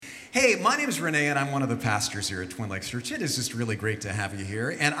Hey, my name is Renee, and I'm one of the pastors here at Twin Lakes Church. It is just really great to have you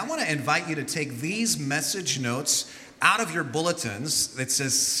here. And I want to invite you to take these message notes out of your bulletins that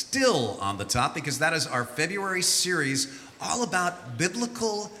says "Still" on the top, because that is our February series all about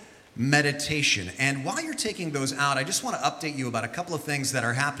biblical meditation. And while you're taking those out, I just want to update you about a couple of things that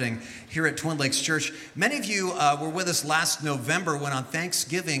are happening here at Twin Lakes Church. Many of you were with us last November when on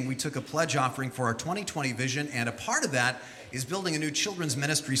Thanksgiving we took a pledge offering for our 2020 vision, and a part of that is building a new children's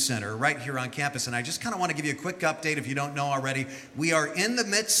ministry center right here on campus. And I just kind of want to give you a quick update if you don't know already. We are in the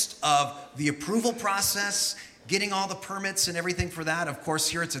midst of the approval process, getting all the permits and everything for that. Of course,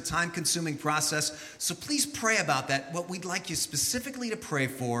 here it's a time-consuming process, so please pray about that. What we'd like you specifically to pray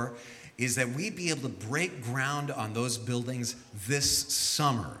for is that we'd be able to break ground on those buildings this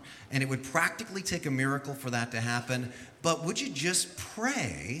summer. And it would practically take a miracle for that to happen, but would you just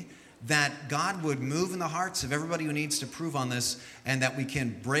pray that God would move in the hearts of everybody who needs to prove on this and that we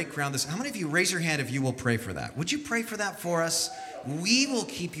can break ground this. How many of you, raise your hand if you will pray for that? Would you pray for that for us? We will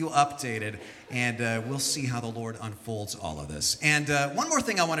keep you updated, and we'll see how the Lord unfolds all of this. And one more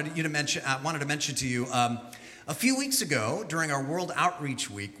thing I wanted to mention to you. A few weeks ago, during our World Outreach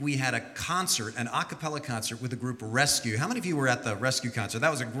Week, we had a concert, an a cappella concert with the group Rescue. How many of you were at the Rescue concert?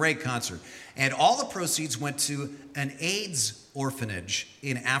 That was a great concert. And all the proceeds went to an AIDS orphanage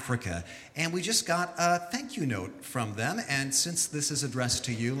in Africa. And we just got a thank you note from them. And since this is addressed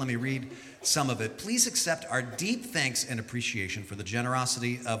to you, let me read some of it. Please accept our deep thanks and appreciation for the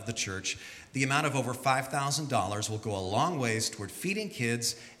generosity of the church. The amount of over $5,000 will go a long ways toward feeding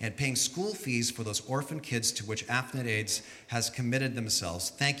kids and paying school fees for those orphan kids to which AFNet-AIDS has committed themselves.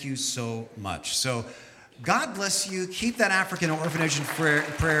 Thank you so much. So God bless you. Keep that African orphanage in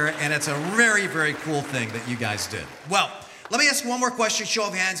prayer, and it's a very, very cool thing that you guys did. Well, let me ask one more question, show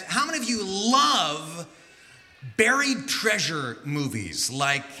of hands. How many of you love buried treasure movies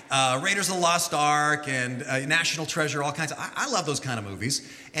like Raiders of the Lost Ark and National Treasure, all kinds of, I love those kind of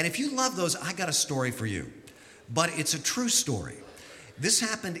movies. And if you love those, I got a story for you. But it's a true story. This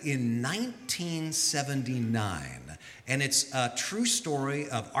happened in 1979, and it's a true story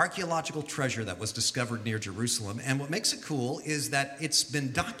of archaeological treasure that was discovered near Jerusalem. And what makes it cool is that it's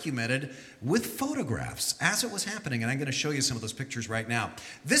been documented with photographs as it was happening. And I'm going to show you some of those pictures right now.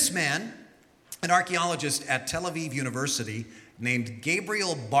 This man, an archaeologist at Tel Aviv University named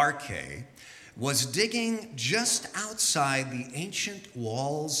Gabriel Barkay, was digging just outside the ancient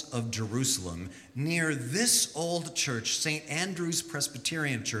walls of Jerusalem near this old church, St. Andrew's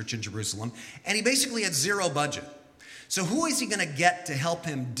Presbyterian Church in Jerusalem, and he basically had zero budget. So who is he going to get to help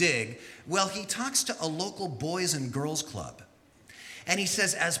him dig? Well, he talks to a local boys and girls club. And he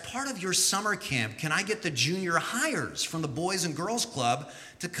says, as part of your summer camp, can I get the junior hires from the Boys and Girls Club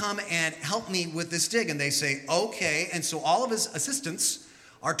to come and help me with this dig? And they say, okay. And so all of his assistants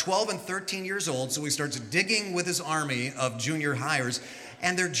are 12 and 13 years old. So he starts digging with his army of junior hires.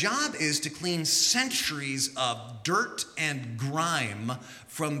 And their job is to clean centuries of dirt and grime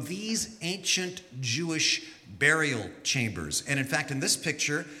from these ancient Jewish burial chambers. And in fact, in this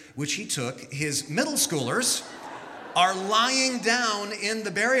picture, which he took, his middle schoolers are lying down in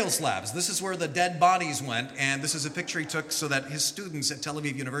the burial slabs. This is where the dead bodies went, and this is a picture he took so that his students at Tel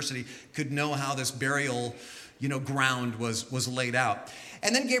Aviv University could know how this burial, ground was laid out.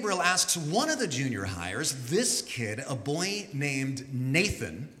 And then Gabriel asks one of the junior hires, this kid, a boy named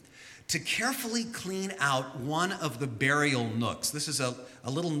Nathan, to carefully clean out one of the burial nooks. This is a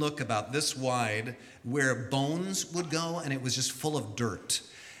little nook about this wide where bones would go, and it was just full of dirt.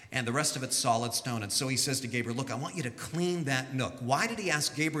 And the rest of it's solid stone. And so he says to Gabriel, look, I want you to clean that nook. Why did he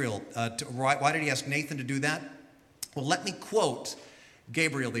ask why did he ask Nathan to do that? Well, let me quote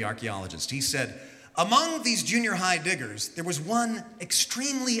Gabriel, the archaeologist. He said, among these junior high diggers, there was one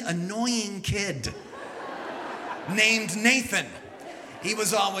extremely annoying kid named Nathan. He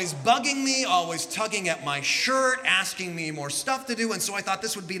was always bugging me, always tugging at my shirt, asking me more stuff to do. And so I thought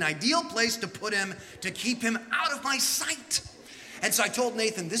this would be an ideal place to put him, to keep him out of my sight. And so I told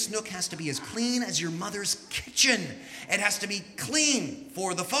Nathan, this nook has to be as clean as your mother's kitchen. It has to be clean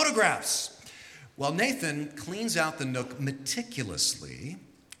for the photographs. Well, Nathan cleans out the nook meticulously,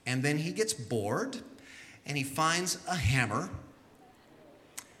 and then he gets bored, and he finds a hammer.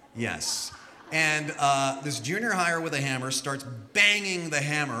 Yes. And this junior hire with a hammer starts banging the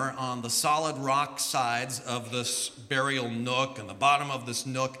hammer on the solid rock sides of this burial nook and the bottom of this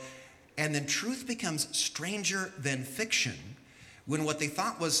nook. And then truth becomes stranger than fiction, when what they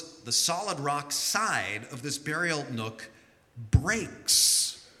thought was the solid rock side of this burial nook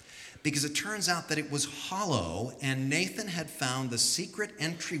breaks. because it turns out that it was hollow, and Nathan had found the secret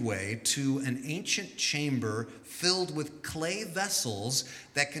entryway to an ancient chamber filled with clay vessels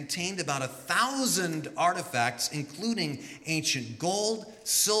that contained about 1,000 artifacts, including ancient gold,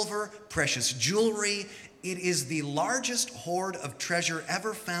 silver, precious jewelry. It is the largest hoard of treasure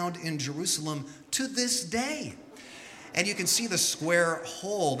ever found in Jerusalem to this day. And you can see the square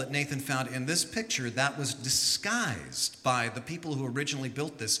hole that Nathan found in this picture that was disguised by the people who originally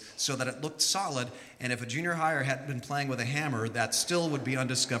built this so that it looked solid. And if a junior higher had been playing with a hammer, that still would be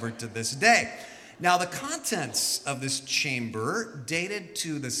undiscovered to this day. Now, the contents of this chamber dated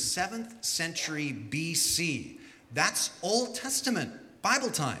to the 7th century BC. That's Old Testament, Bible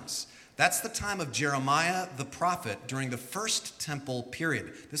times. That's the time of Jeremiah the prophet during the First Temple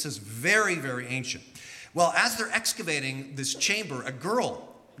period. This is very, very ancient. Well, as they're excavating this chamber, a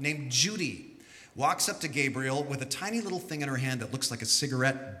girl named Judy walks up to Gabriel with a tiny little thing in her hand that looks like a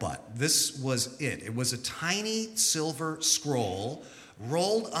cigarette butt. This was it. It was a tiny silver scroll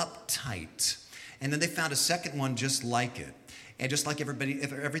rolled up tight. And then they found a second one just like it. And just like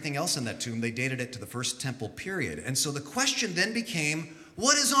everything else in that tomb, they dated it to the First Temple period. And so the question then became,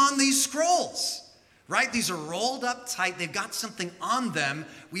 what is on these scrolls? Right? These are rolled up tight. They've got something on them.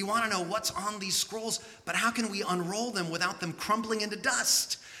 We want to know what's on these scrolls, but how can we unroll them without them crumbling into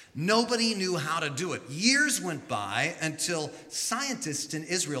dust? Nobody knew how to do it. Years went by until scientists in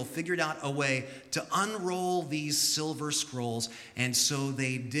Israel figured out a way to unroll these silver scrolls, and so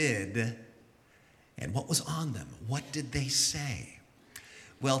they did. And what was on them? What did they say?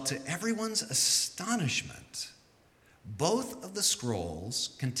 Well, to everyone's astonishment, both of the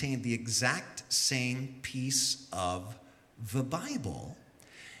scrolls contained the exact same piece of the Bible,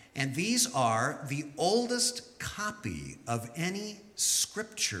 and these are the oldest copy of any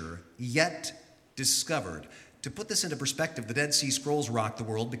scripture yet discovered. To put this into perspective, the Dead Sea Scrolls rocked the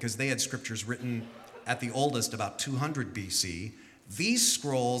world because they had scriptures written at the oldest about 200 BC. These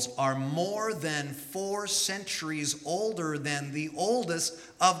scrolls are more than 4 centuries older than the oldest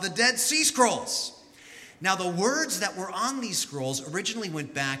of the Dead Sea Scrolls. Now, the words that were on these scrolls originally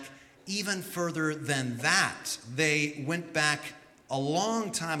went back even further than that. They went back a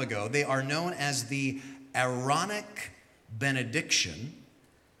long time ago. They are known as the Aaronic benediction,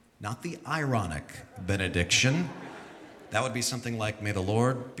 not the ironic benediction. That would be something like, may the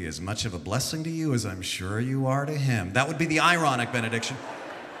Lord be as much of a blessing to you as I'm sure you are to him. That would be the ironic benediction.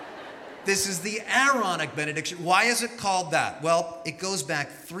 This is the Aaronic benediction. Why is it called that? Well, it goes back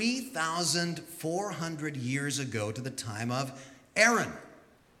 3,400 years ago to the time of Aaron.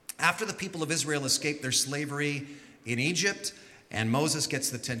 After the people of Israel escaped their slavery in Egypt and Moses gets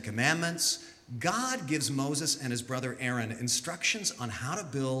the 10 Commandments, God gives Moses and his brother Aaron instructions on how to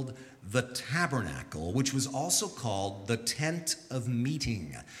build the tabernacle, which was also called the tent of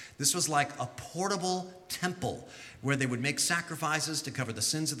meeting. This was like a portable temple where they would make sacrifices to cover the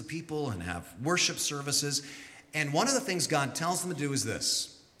sins of the people and have worship services. And one of the things God tells them to do is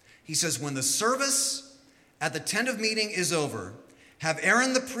this. He says, when the service at the tent of meeting is over, have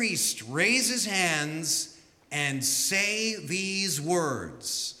Aaron the priest raise his hands and say these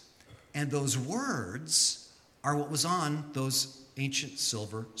words. And those words are what was on those ancient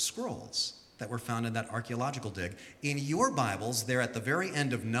silver scrolls that were found in that archaeological dig. In your Bibles, they're at the very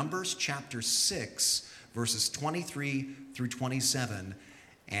end of Numbers chapter 6, verses 23 through 27.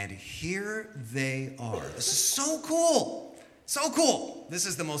 And here they are. This is so cool. So cool. This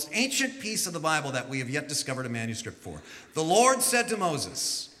is the most ancient piece of the Bible that we have yet discovered a manuscript for. The Lord said to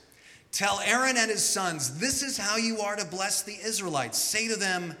Moses, tell Aaron and his sons, this is how you are to bless the Israelites. Say to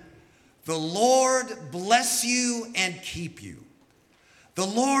them, the Lord bless you and keep you. The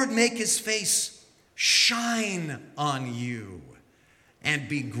Lord make his face shine on you and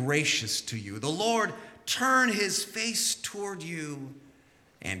be gracious to you. The Lord turn his face toward you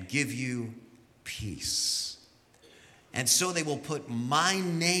and give you peace. And so they will put my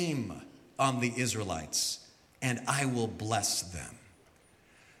name on the Israelites, and I will bless them.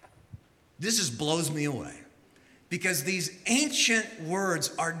 This just blows me away, because these ancient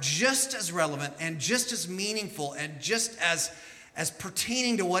words are just as relevant and just as meaningful and just as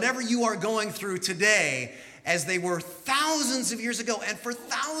pertaining to whatever you are going through today as they were thousands of years ago. And for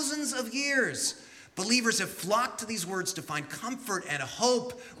thousands of years, believers have flocked to these words to find comfort and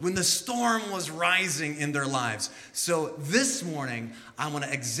hope when the storm was rising in their lives. So this morning, I want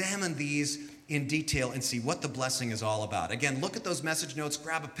to examine these in detail and see what the blessing is all about. Again, look at those message notes,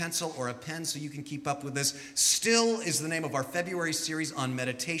 grab a pencil or a pen so you can keep up with this. Still is the name of our February series on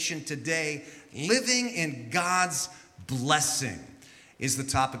meditation today, Living in God's Blessing. is the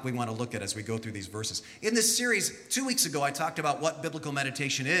topic we want to look at as we go through these verses. In this series, 2 weeks ago, I talked about what biblical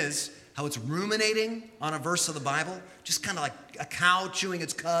meditation is, how it's ruminating on a verse of the Bible, just kind of like a cow chewing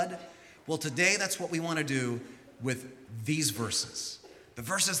its cud. Well, today, that's what we want to do with these verses, the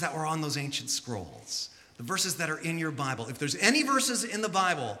verses that were on those ancient scrolls, the verses that are in your Bible. If there's any verses in the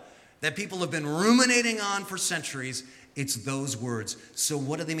Bible that people have been ruminating on for centuries, it's those words. So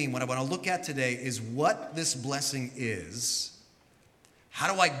what do they mean? What I want to look at today is what this blessing is,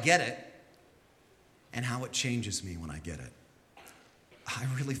 how do I get it, and how it changes me when I get it. I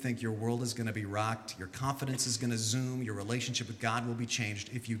really think your world is going to be rocked, your confidence is going to zoom, your relationship with God will be changed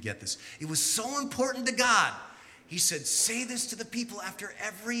if you get this. It was so important to God. He said, say this to the people after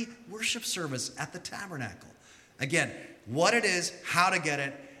every worship service at the tabernacle. Again, what it is, how to get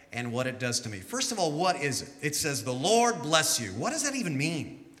it, and what it does to me. First of all, what is it? It says, the Lord bless you. What does that even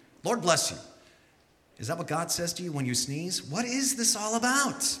mean? Lord bless you. Is that what God says to you when you sneeze? What is this all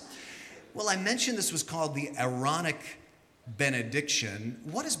about? Well, I mentioned this was called the Aaronic benediction.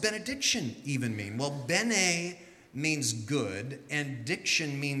 What does benediction even mean? Well, bene means good, and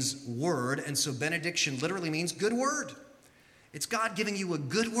diction means word, and so benediction literally means good word. It's God giving you a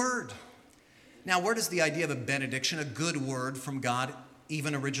good word. Now, where does the idea of a benediction, a good word from God,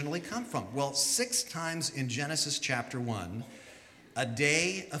 even originally come from? Well, 6 times in Genesis chapter 1, a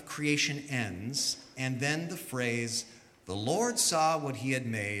day of creation ends, and then the phrase, the Lord saw what he had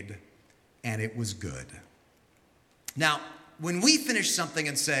made, and it was good. Now, when we finish something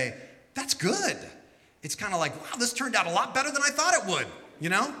and say, that's good, it's kind of like, wow, this turned out a lot better than I thought it would, you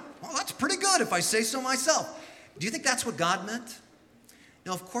know? Well, that's pretty good if I say so myself. Do you think that's what God meant?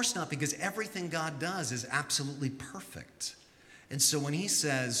 No, of course not, because everything God does is absolutely perfect. And so when he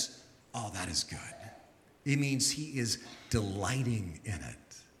says, oh, that is good, it means he is delighting in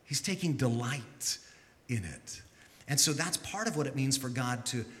it. He's taking delight in it. And so that's part of what it means for God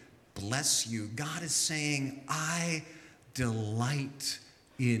to bless you. God is saying, I delight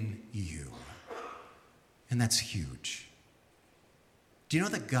in you. And that's huge. Do you know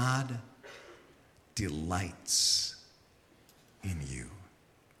that God delights in you?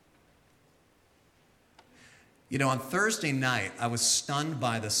 You know, on Thursday night, I was stunned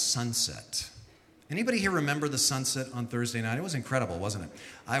by the sunset. Anybody here remember the sunset on Thursday night? It was incredible, wasn't it?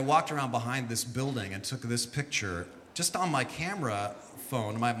 I walked around behind this building and took this picture just on my camera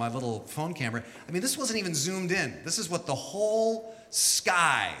phone, my little phone camera. I mean, this wasn't even zoomed in. This is what the whole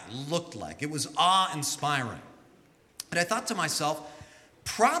sky looked like. It was awe-inspiring. And I thought to myself,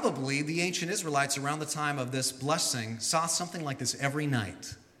 probably the ancient Israelites around the time of this blessing saw something like this every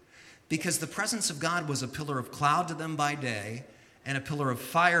night, because the presence of God was a pillar of cloud to them by day and a pillar of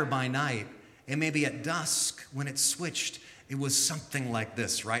fire by night. And maybe at dusk, when it switched, it was something like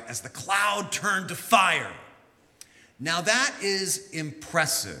this, right? As the cloud turned to fire. Now that is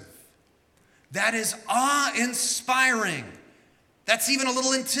impressive. That is awe-inspiring. That's even a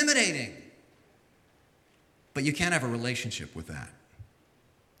little intimidating. But you can't have a relationship with that.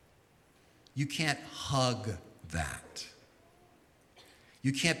 You can't hug that.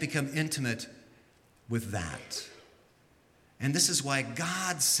 You can't become intimate with that. And this is why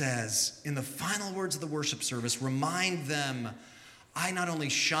God says in the final words of the worship service, remind them, I not only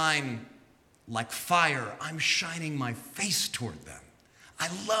shine like fire, I'm shining my face toward them. I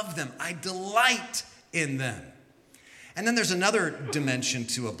love them. I delight in them. And then there's another dimension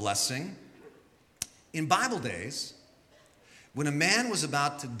to a blessing. In Bible days, when a man was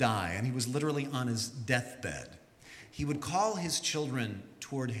about to die and he was literally on his deathbed, he would call his children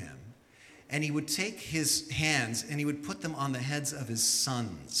toward him, and he would take his hands and he would put them on the heads of his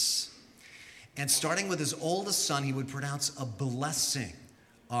sons. And starting with his oldest son, he would pronounce a blessing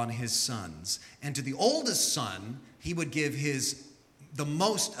on his sons. And to the oldest son, he would give the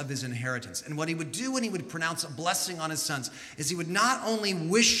most of his inheritance. And what he would do when he would pronounce a blessing on his sons is he would not only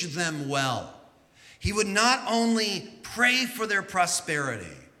wish them well, he would not only pray for their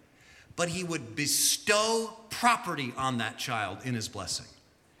prosperity, but he would bestow property on that child in his blessing.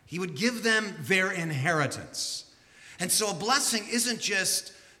 He would give them their inheritance. And so a blessing isn't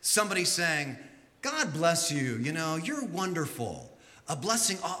just somebody saying, God bless you, you know, you're wonderful. A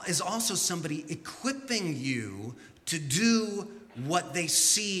blessing is also somebody equipping you to do what they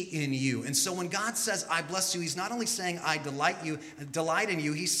see in you. And so when God says, I bless you, he's not only saying, I delight in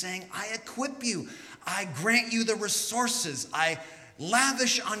you, he's saying, I equip you. I grant you the resources. I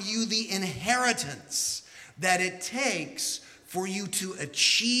lavish on you the inheritance that it takes for you to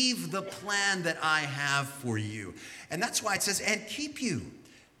achieve the plan that I have for you. And that's why it says, and keep you,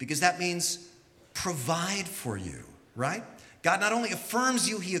 because that means provide for you, right? God not only affirms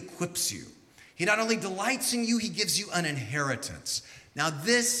you, he equips you. He not only delights in you, he gives you an inheritance. Now,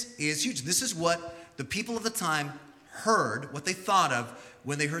 this is huge. This is what the people of the time heard, what they thought of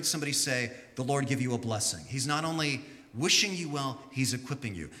when they heard somebody say, the Lord give you a blessing. He's not only wishing you well, he's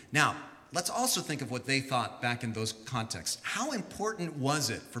equipping you. Now, let's also think of what they thought back in those contexts. How important was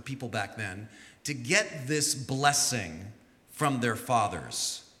it for people back then to get this blessing from their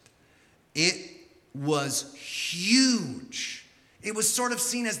fathers? It was huge. It was sort of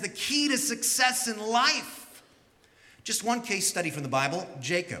seen as the key to success in life. Just one case study from the Bible,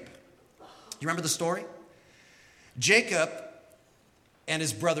 Jacob. You remember the story? Jacob and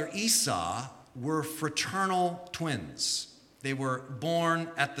his brother Esau were fraternal twins. They were born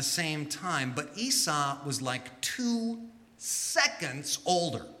at the same time, but Esau was like 2 seconds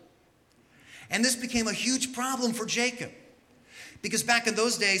older. And this became a huge problem for Jacob, because back in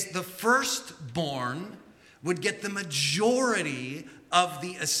those days, the firstborn would get the majority of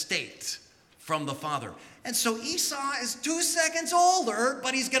the estate from the father. And so Esau is 2 seconds older,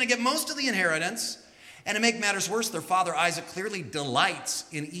 but he's going to get most of the inheritance. And to make matters worse, their father Isaac clearly delights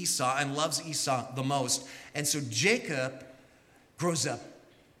in Esau and loves Esau the most. And so Jacob grows up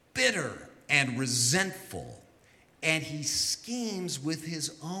bitter and resentful, and he schemes with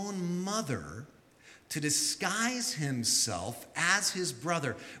his own mother to disguise himself as his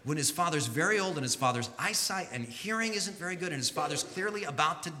brother when his father's very old and his father's eyesight and hearing isn't very good and his father's clearly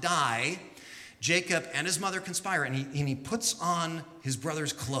about to die. Jacob and his mother conspire, and he puts on his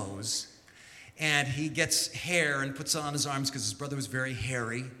brother's clothes, and he gets hair and puts it on his arms because his brother was very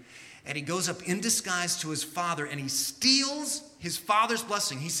hairy. And he goes up in disguise to his father, and he steals his father's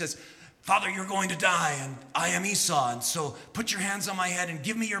blessing. He says, Father, you're going to die, and I am Esau, and so put your hands on my head and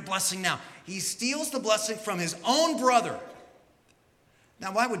give me your blessing now. He steals the blessing from his own brother.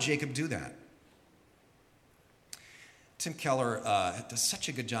 Now, why would Jacob do that? Tim Keller does such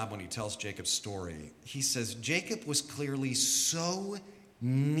a good job when he tells Jacob's story. He says, Jacob was clearly so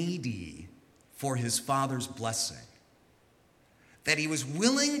needy for his father's blessing that he was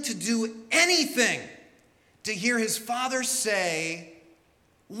willing to do anything to hear his father say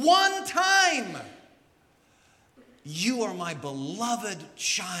one time, you are my beloved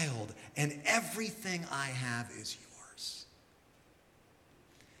child, and everything I have is yours.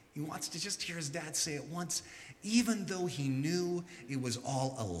 He wants to just hear his dad say it once, even though he knew it was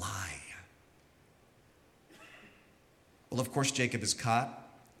all a lie. Well, of course, Jacob is caught.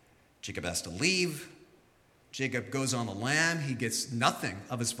 Jacob has to leave. Jacob goes on the lam. He gets nothing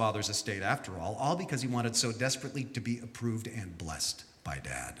of his father's estate after all because he wanted so desperately to be approved and blessed by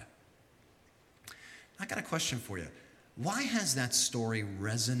Dad. I got a question for you. Why has that story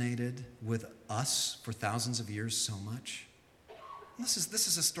resonated with us for thousands of years so much? This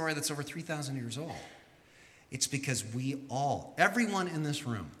is a story that's over 3,000 years old. It's because everyone in this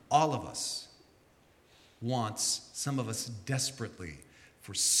room, all of us, wants, some of us desperately,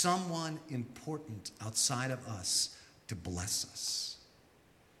 for someone important outside of us to bless us,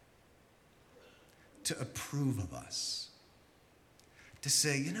 to approve of us, to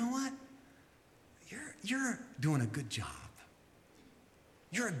say, you know what? You're doing a good job.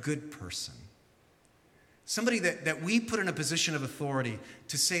 You're a good person. Somebody that we put in a position of authority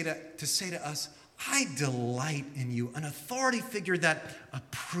to say to us, I delight in you, an authority figure that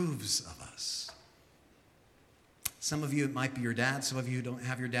approves of us. Some of you, it might be your dad. Some of you don't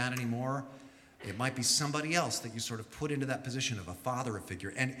have your dad anymore. It might be somebody else that you sort of put into that position of a father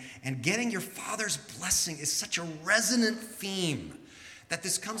figure. And getting your father's blessing is such a resonant theme that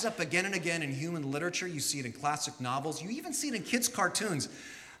this comes up again and again in human literature. You see it in classic novels. You even see it in kids' cartoons.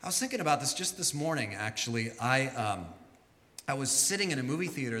 I was thinking about this just this morning, actually. I was sitting in a movie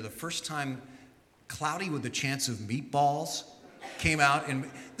theater the first time Cloudy with the Chance of Meatballs came out. And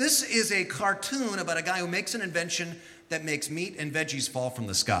this is a cartoon about a guy who makes an invention that makes meat and veggies fall from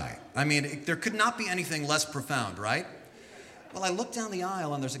the sky. I mean, there could not be anything less profound, right? Well, I look down the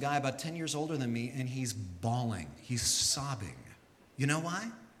aisle, and there's a guy about 10 years older than me, and he's bawling. He's sobbing. You know why?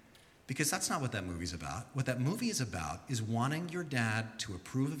 Because that's not what that movie's about. What that movie is about is wanting your dad to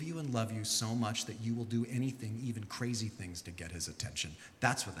approve of you and love you so much that you will do anything, even crazy things, to get his attention.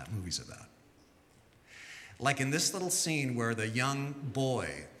 That's what that movie's about. Like in this little scene where the young boy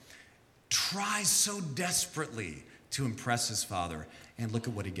tries so desperately to impress his father, and look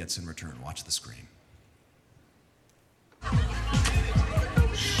at what he gets in return. Watch the screen.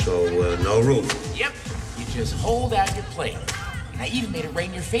 So, no room? Yep. You just hold out your plate. And I even made it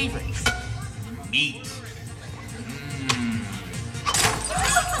rain your favorite. Meat.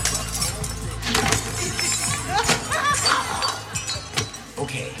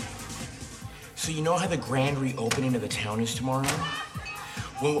 Okay. So you know how the grand reopening of the town is tomorrow?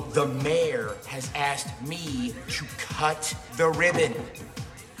 Well, the mayor has asked me to cut the ribbon.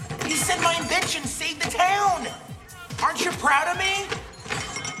 He said my invention saved the town. Aren't you proud of me?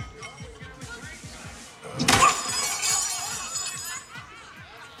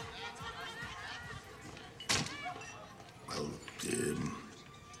 Well,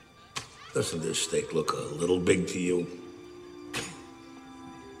 doesn't this steak look a little big to you?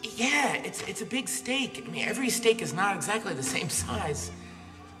 Yeah, it's a big steak. I mean, every steak is not exactly the same size.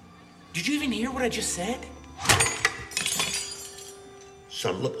 Did you even hear what I just said?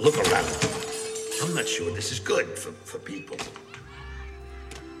 Son, look around. I'm not sure this is good for people.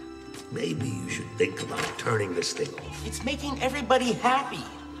 Maybe you should think about turning this thing off. It's making everybody happy.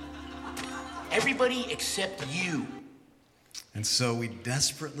 Everybody except you. And so we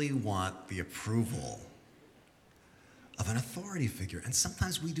desperately want the approval of an authority figure. And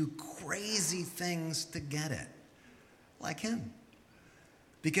sometimes we do crazy things to get it, like him.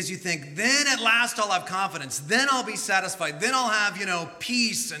 Because you think, then at last I'll have confidence. Then I'll be satisfied. Then I'll have,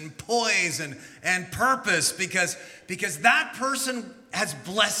 peace and poise and purpose because that person has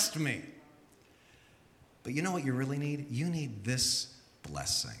blessed me. But you know what you really need? You need this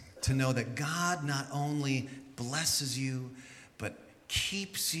blessing. To know that God not only blesses you, but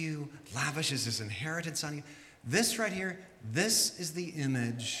keeps you, lavishes his inheritance on you. This right here, this is the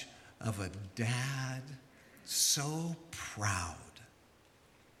image of a dad so proud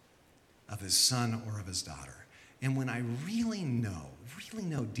of his son or of his daughter. And when I really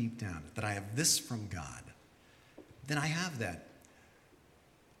know deep down that I have this from God, then I have that,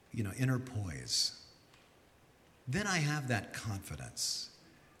 inner poise. Then I have that confidence.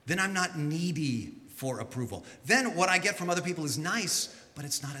 Then I'm not needy for approval. Then what I get from other people is nice, but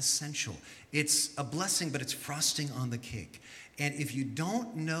it's not essential. It's a blessing, but it's frosting on the cake. And if you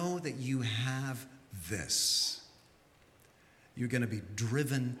don't know that you have this, you're going to be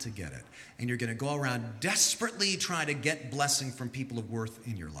driven to get it. And you're going to go around desperately trying to get blessing from people of worth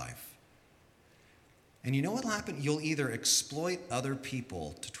in your life. And you know what will happen? You'll either exploit other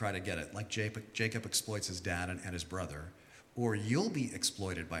people to try to get it, like Jacob exploits his dad and his brother, or you'll be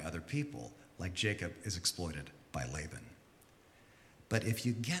exploited by other people, like Jacob is exploited by Laban. But if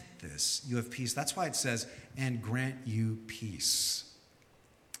you get this, you have peace. That's why it says, and grant you peace.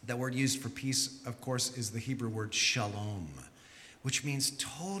 That word used for peace, of course, is the Hebrew word shalom, which means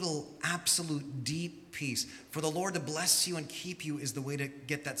total, absolute, deep peace. For the Lord to bless you and keep you is the way to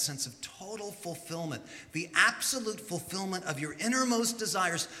get that sense of total fulfillment, the absolute fulfillment of your innermost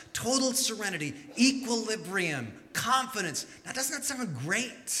desires, total serenity, equilibrium, confidence. Now, doesn't that sound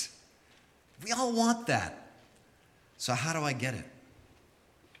great? We all want that. So how do I get it?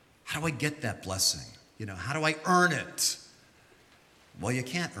 How do I get that blessing? How do I earn it? Well, you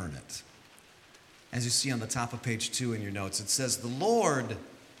can't earn it. As you see on the top of page 2 in your notes, it says, the Lord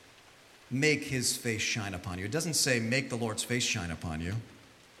make his face shine upon you. It doesn't say make the Lord's face shine upon you.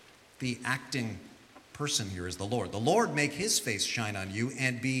 The acting person here is the Lord. The Lord make his face shine on you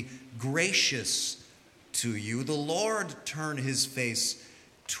and be gracious to you. The Lord turn his face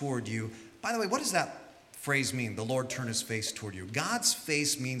toward you. By the way, what does that phrase mean? The Lord turn his face toward you. God's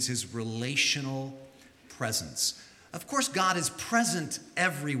face means his relational presence. Of course, God is present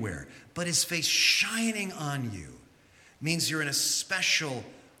everywhere, but his face shining on you means you're in a special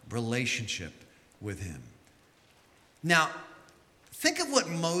relationship with him. Now, think of what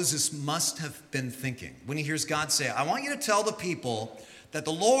Moses must have been thinking when he hears God say, I want you to tell the people that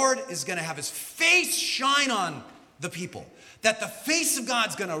the Lord is going to have his face shine on the people, that the face of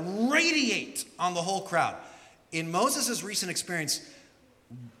God's going to radiate on the whole crowd. In Moses' recent experience,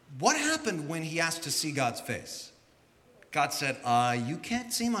 what happened when he asked to see God's face? God said, you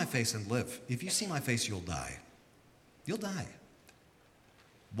can't see my face and live. If you see my face, you'll die. You'll die.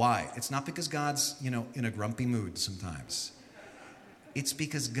 Why? It's not because God's, in a grumpy mood sometimes. It's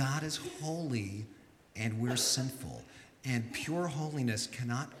because God is holy and we're sinful. And pure holiness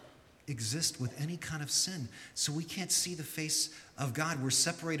cannot exist with any kind of sin. So we can't see the face of God. We're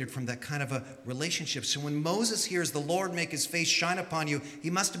separated from that kind of a relationship. So when Moses hears the Lord make his face shine upon you, he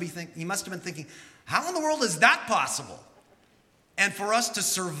must have been thinking, how in the world is that possible? And for us to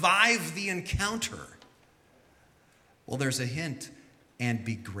survive the encounter, well, there's a hint, and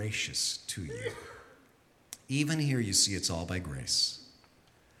be gracious to you. Even here you see it's all by grace.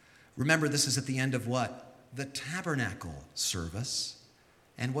 Remember, this is at the end of what? The tabernacle service.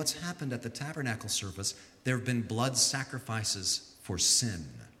 And what's happened at the tabernacle service? There have been blood sacrifices for sin.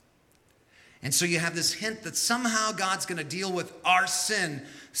 And so you have this hint that somehow God's going to deal with our sin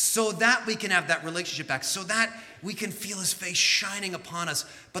so that we can have that relationship back, so that we can feel his face shining upon us.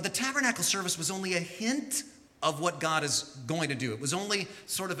 But the tabernacle service was only a hint of what God is going to do. It was only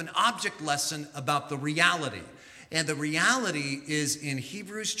sort of an object lesson about the reality. And the reality is in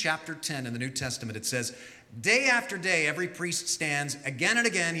Hebrews chapter 10 in the New Testament. It says, day after day, every priest stands. Again and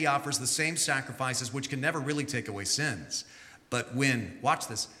again, he offers the same sacrifices, which can never really take away sins. But when, watch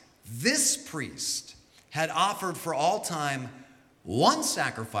this priest had offered for all time one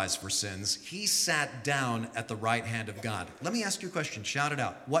sacrifice for sins, he sat down at the right hand of God. Let me ask you a question. Shout it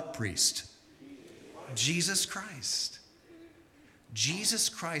out. What priest? Jesus Christ. Jesus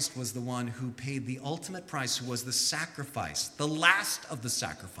Christ was the one who paid the ultimate price, who was the sacrifice, the last of the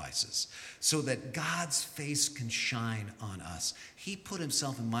sacrifices, so that God's face can shine on us. He put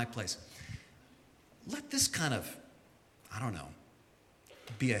himself in my place. Let this kind of,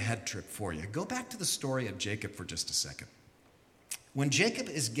 be a head trip for you. Go back to the story of Jacob for just a second. When Jacob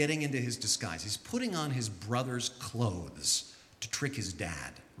is getting into his disguise, he's putting on his brother's clothes to trick his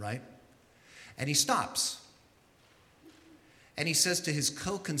dad, right? And he stops. And he says to his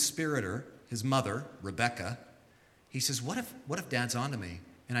co-conspirator, his mother, Rebecca, he says, what if dad's onto me?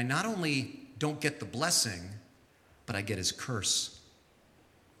 And I not only don't get the blessing, but I get his curse.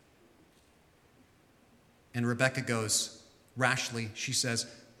 And Rebecca goes, rashly, she says,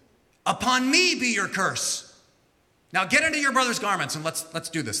 upon me be your curse. Now get into your brother's garments and let's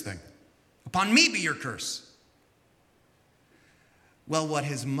do this thing. Upon me be your curse. Well, what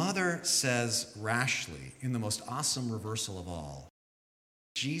his mother says rashly, in the most awesome reversal of all,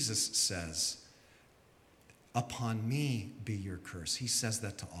 Jesus says, upon me be your curse. He says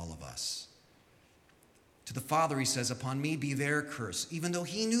that to all of us. To the Father, he says, upon me be their curse, even though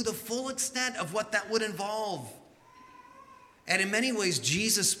he knew the full extent of what that would involve. And in many ways,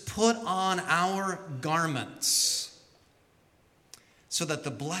 Jesus put on our garments so that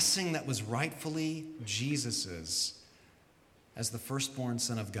the blessing that was rightfully Jesus's as the firstborn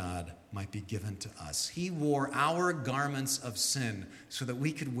Son of God might be given to us. He wore our garments of sin so that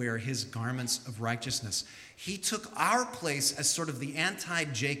we could wear his garments of righteousness. He took our place as sort of the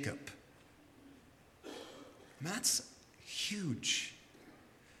anti-Jacob. That's huge.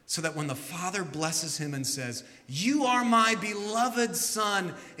 So that when the Father blesses him and says, you are my beloved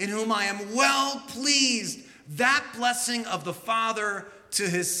Son in whom I am well pleased, that blessing of the Father to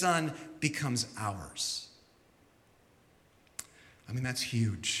his Son becomes ours. That's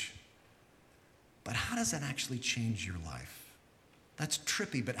huge. But how does that actually change your life? That's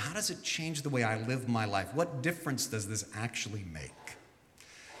trippy, but how does it change the way I live my life? What difference does this actually make?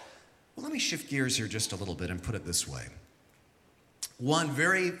 Well, let me shift gears here just a little bit and put it this way. One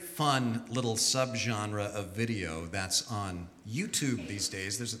very fun little subgenre of video that's on YouTube these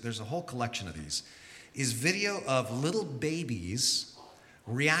days, there's a whole collection of these, is video of little babies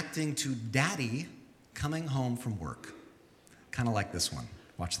reacting to daddy coming home from work. Kind of like this one.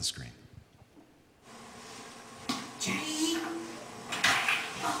 Watch the screen. Daddy.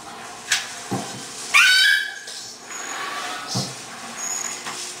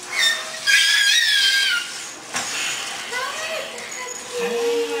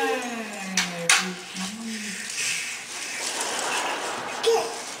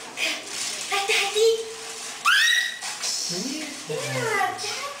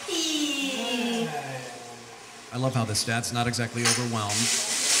 I love how this dad's not exactly overwhelmed.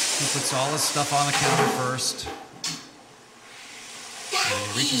 He puts all his stuff on the counter first.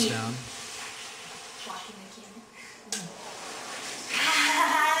 And he reaches down.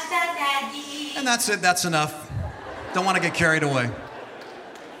 And that's it, that's enough. Don't want to get carried away.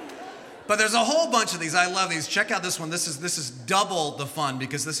 But there's a whole bunch of these. I love these. Check out this one. This is double the fun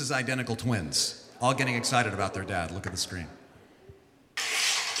because this is identical twins, all getting excited about their dad. Look at the screen.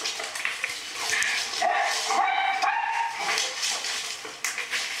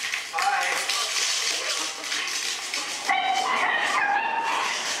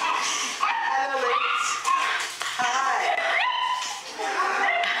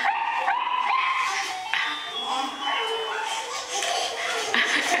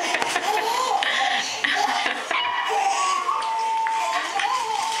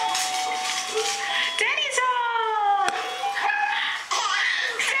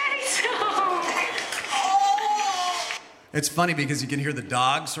 It's funny because you can hear the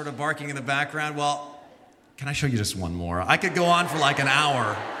dog sort of barking in the background. Well, can I show you just one more? I could go on for like an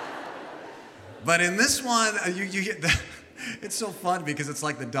hour. But in this one, it's so fun because it's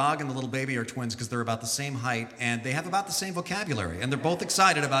like the dog and the little baby are twins because they're about the same height and they have about the same vocabulary. And they're both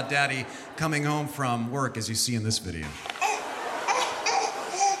excited about daddy coming home from work, as you see in this video.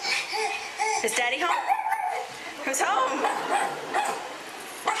 Is daddy home? Who's home?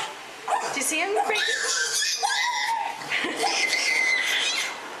 Do you see him?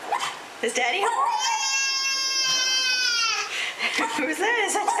 Is daddy home? Who's that?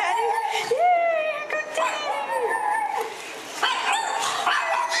 Is that Daddy? Yeah, good Daddy.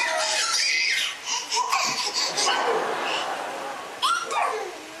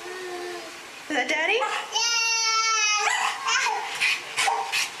 Is that Daddy?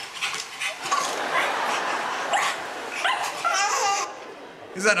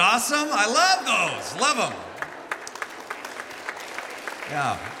 Is that awesome? I love those. Love them.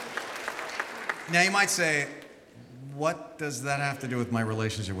 Yeah. Now you might say, what does that have to do with my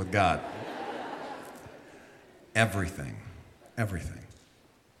relationship with God? Everything. Everything.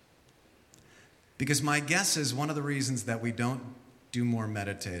 Because my guess is one of the reasons that we don't do more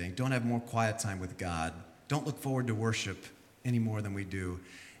meditating, don't have more quiet time with God, don't look forward to worship any more than we do,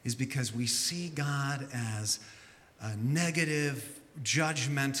 is because we see God as a negative,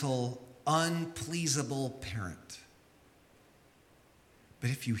 judgmental, unpleasable parent. But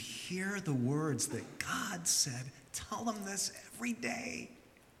if you hear the words that God said, tell them this every day.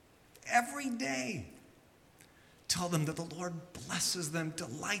 Every day. Tell them that the Lord blesses them,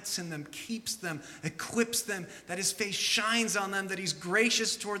 delights in them, keeps them, equips them, that his face shines on them, that he's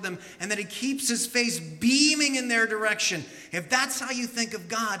gracious toward them, and that he keeps his face beaming in their direction. If that's how you think of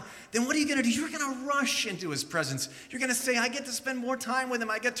God, then what are you going to do? You're going to rush into his presence. You're going to say, I get to spend more time with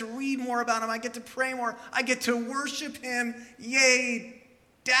him. I get to read more about him. I get to pray more. I get to worship him. Yay,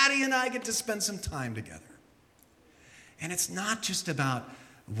 Daddy and I get to spend some time together. And it's not just about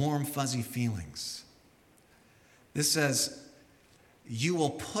warm, fuzzy feelings. This says, you will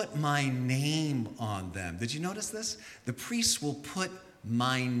put my name on them. Did you notice this? The priests will put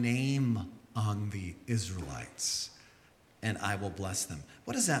my name on the Israelites, and I will bless them.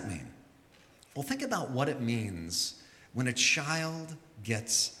 What does that mean? Well, think about what it means when a child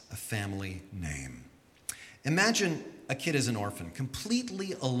gets a family name. Imagine a kid is an orphan,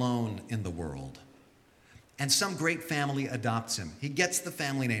 completely alone in the world. And some great family adopts him. He gets the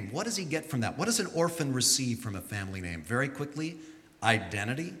family name. What does he get from that? What does an orphan receive from a family name? Very quickly,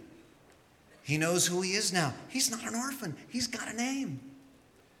 identity. He knows who he is now. He's not an orphan. He's got a name.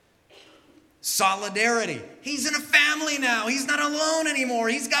 Solidarity. He's in a family now. He's not alone anymore.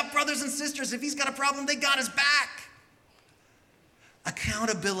 He's got brothers and sisters. If he's got a problem, they got his back.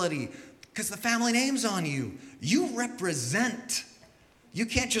 Accountability. Because the family name's on you. You represent. You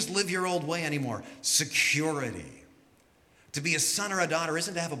can't just live your old way anymore. Security. To be a son or a daughter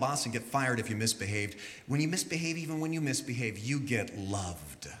isn't to have a boss and get fired if you misbehaved. When you misbehave, even when you misbehave, you get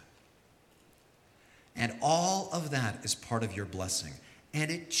loved. And all of that is part of your blessing.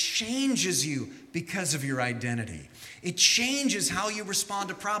 And it changes you because of your identity. It changes how you respond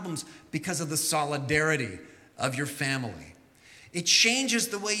to problems because of the solidarity of your family. It changes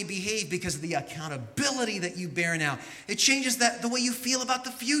the way you behave because of the accountability that you bear now. It changes the way you feel about the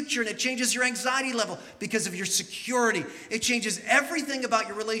future, and it changes your anxiety level because of your security. It changes everything about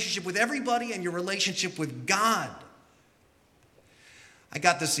your relationship with everybody and your relationship with God. I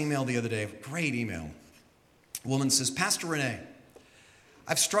got this email the other day, great email. A woman says, Pastor Rene,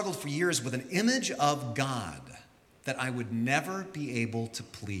 I've struggled for years with an image of God that I would never be able to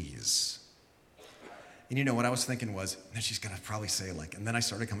please. And you know, what I was thinking was, then she's going to probably say and then I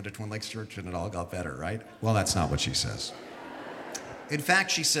started coming to Twin Lakes Church and it all got better, right? Well, that's not what she says. In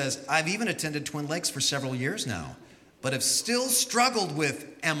fact, she says, I've even attended Twin Lakes for several years now, but have still struggled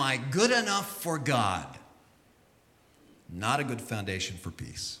with, am I good enough for God? Not a good foundation for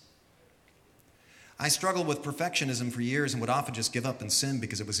peace. I struggled with perfectionism for years and would often just give up and sin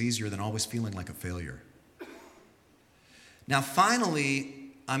because it was easier than always feeling like a failure. Now, finally,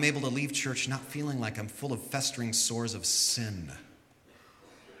 I'm able to leave church not feeling like I'm full of festering sores of sin.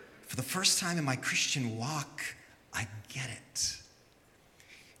 For the first time in my Christian walk, I get it.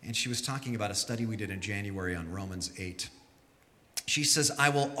 And she was talking about a study we did in January on Romans 8. She says, I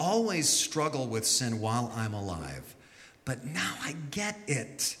will always struggle with sin while I'm alive, but now I get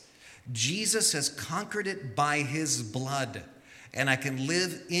it. Jesus has conquered it by his blood, and I can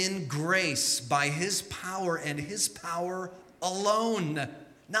live in grace by his power and his power alone.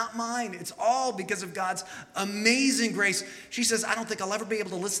 Not mine. It's all because of God's amazing grace. She says, I don't think I'll ever be able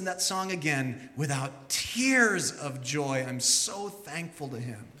to listen to that song again without tears of joy. I'm so thankful to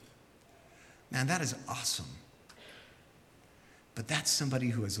him. Man, that is awesome. But that's somebody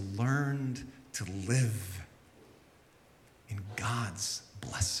who has learned to live in God's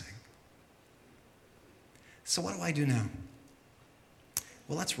blessing. So what do I do now?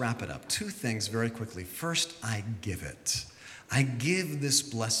 Well, let's wrap it up. Two things very quickly. First, I give it. I give this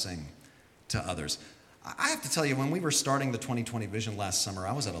blessing to others. I have to tell you, when we were starting the 2020 vision last summer,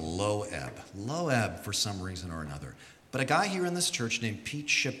 I was at a low ebb for some reason or another. But a guy here in this church named Pete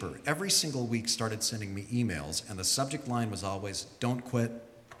Shipper every single week started sending me emails, and the subject line was always, "Don't quit.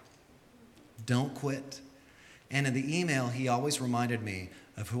 Don't quit." And in the email, he always reminded me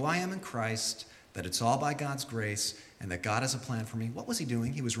of who I am in Christ, that it's all by God's grace, and that God has a plan for me. What was he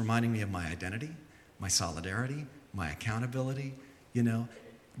doing? He was reminding me of my identity, my solidarity, my accountability,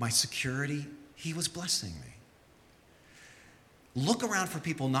 my security. He was blessing me. Look around for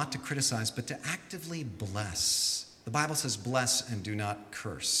people not to criticize, but to actively bless. The Bible says, bless and do not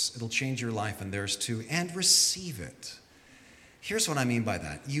curse. It'll change your life and theirs too, and receive it. Here's what I mean by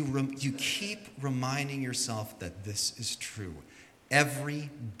that. You keep reminding yourself that this is true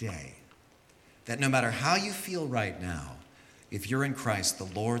every day. That no matter how you feel right now, if you're in Christ, the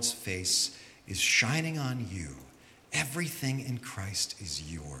Lord's face is shining on you. Everything in Christ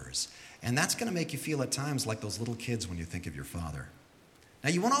is yours. And that's going to make you feel at times like those little kids when you think of your father. Now,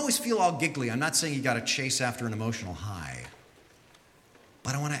 you won't always feel all giggly. I'm not saying you got to chase after an emotional high.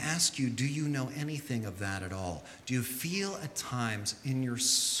 But I want to ask you, do you know anything of that at all? Do you feel at times in your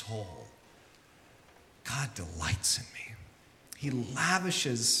soul, God delights in me. He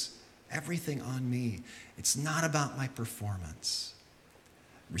lavishes everything on me. It's not about my performance.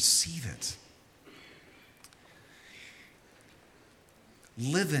 Receive it.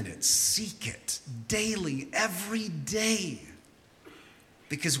 Live in it. Seek it daily, every day.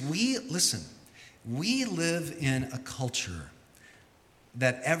 Because we live in a culture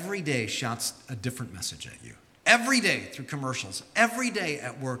that every day shouts a different message at you. Every day through commercials, every day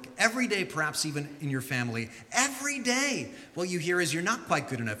at work, every day perhaps even in your family. Every day what you hear is you're not quite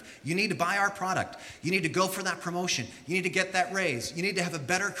good enough. You need to buy our product. You need to go for that promotion. You need to get that raise. You need to have a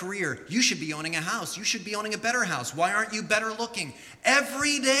better career. You should be owning a house. You should be owning a better house. Why aren't you better looking?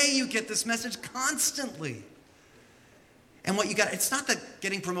 Every day you get this message constantly. And what you got, it's not that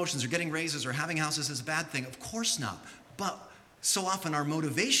getting promotions or getting raises or having houses is a bad thing. Of course not. But so often our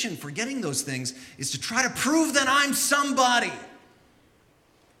motivation for getting those things is to try to prove that I'm somebody.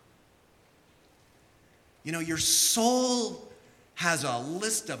 Your soul has a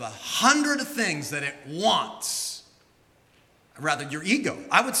list of 100 things that it wants. Rather, your ego.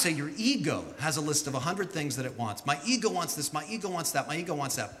 I would say your ego has a list of 100 things that it wants. My ego wants this, my ego wants that, my ego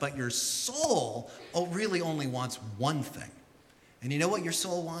wants that. But your soul really only wants one thing. And you know what your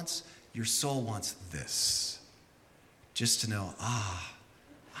soul wants? Your soul wants this. Just to know,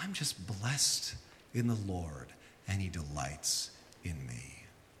 I'm just blessed in the Lord, and He delights in me.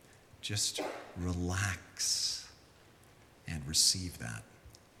 Just relax and receive that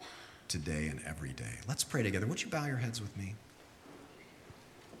today and every day. Let's pray together. Would you bow your heads with me?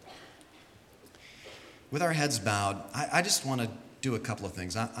 With our heads bowed, I just want to do a couple of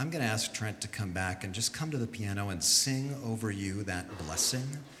things. I'm going to ask Trent to come back and just come to the piano and sing over you that blessing.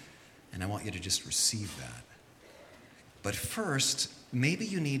 And I want you to just receive that. But first, maybe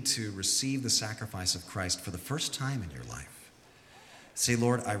you need to receive the sacrifice of Christ for the first time in your life. Say,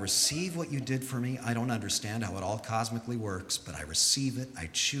 Lord, I receive what you did for me. I don't understand how it all cosmically works, but I receive it. I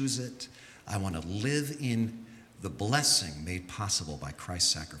choose it. I want to live in the blessing made possible by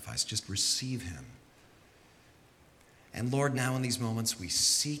Christ's sacrifice. Just receive Him. And Lord, now in these moments, we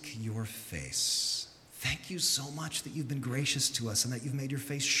seek your face. Thank you so much that you've been gracious to us and that you've made your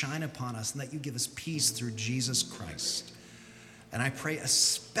face shine upon us and that you give us peace through Jesus Christ. And I pray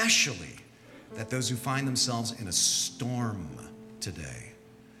especially that those who find themselves in a storm today,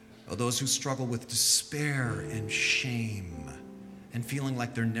 or those who struggle with despair and shame and feeling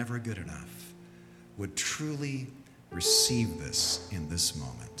like they're never good enough, would truly receive this in this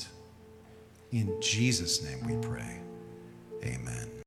moment. In Jesus' name we pray. Amen.